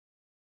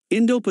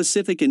Indo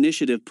Pacific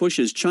Initiative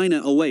pushes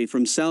China away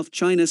from South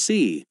China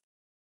Sea.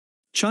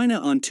 China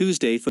on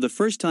Tuesday for the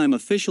first time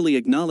officially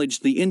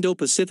acknowledged the Indo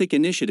Pacific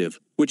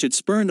Initiative, which it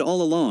spurned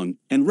all along,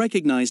 and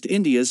recognized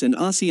India's and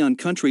ASEAN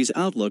countries'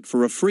 outlook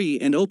for a free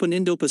and open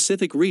Indo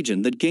Pacific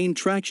region that gained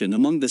traction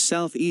among the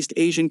Southeast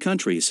Asian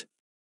countries.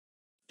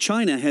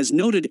 China has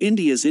noted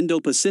India's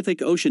Indo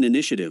Pacific Ocean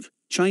Initiative,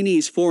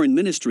 Chinese Foreign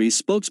Ministry's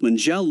spokesman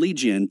Zhao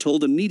Lijian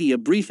told a media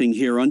briefing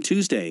here on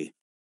Tuesday.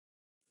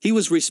 He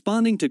was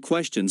responding to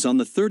questions on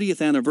the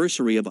 30th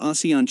anniversary of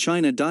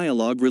ASEAN-China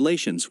dialogue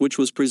relations, which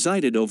was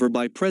presided over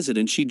by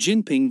President Xi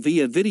Jinping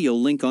via video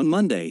link on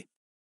Monday.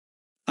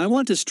 "I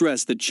want to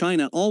stress that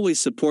China always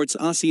supports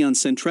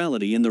ASEAN's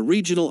centrality in the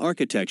regional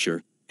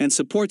architecture, and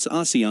supports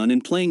ASEAN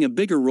in playing a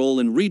bigger role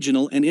in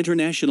regional and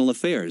international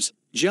affairs,"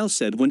 Zhao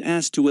said when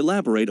asked to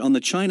elaborate on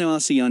the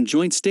China-ASEAN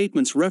joint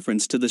statement's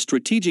reference to the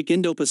strategic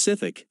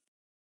Indo-Pacific.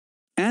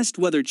 Asked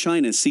whether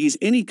China sees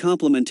any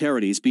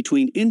complementarities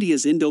between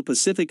India's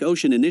Indo-Pacific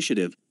Ocean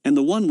Initiative and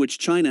the one which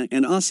China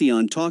and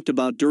ASEAN talked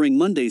about during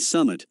Monday's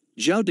summit,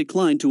 Zhao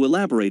declined to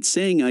elaborate,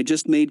 saying, "I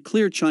just made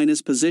clear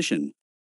China's position."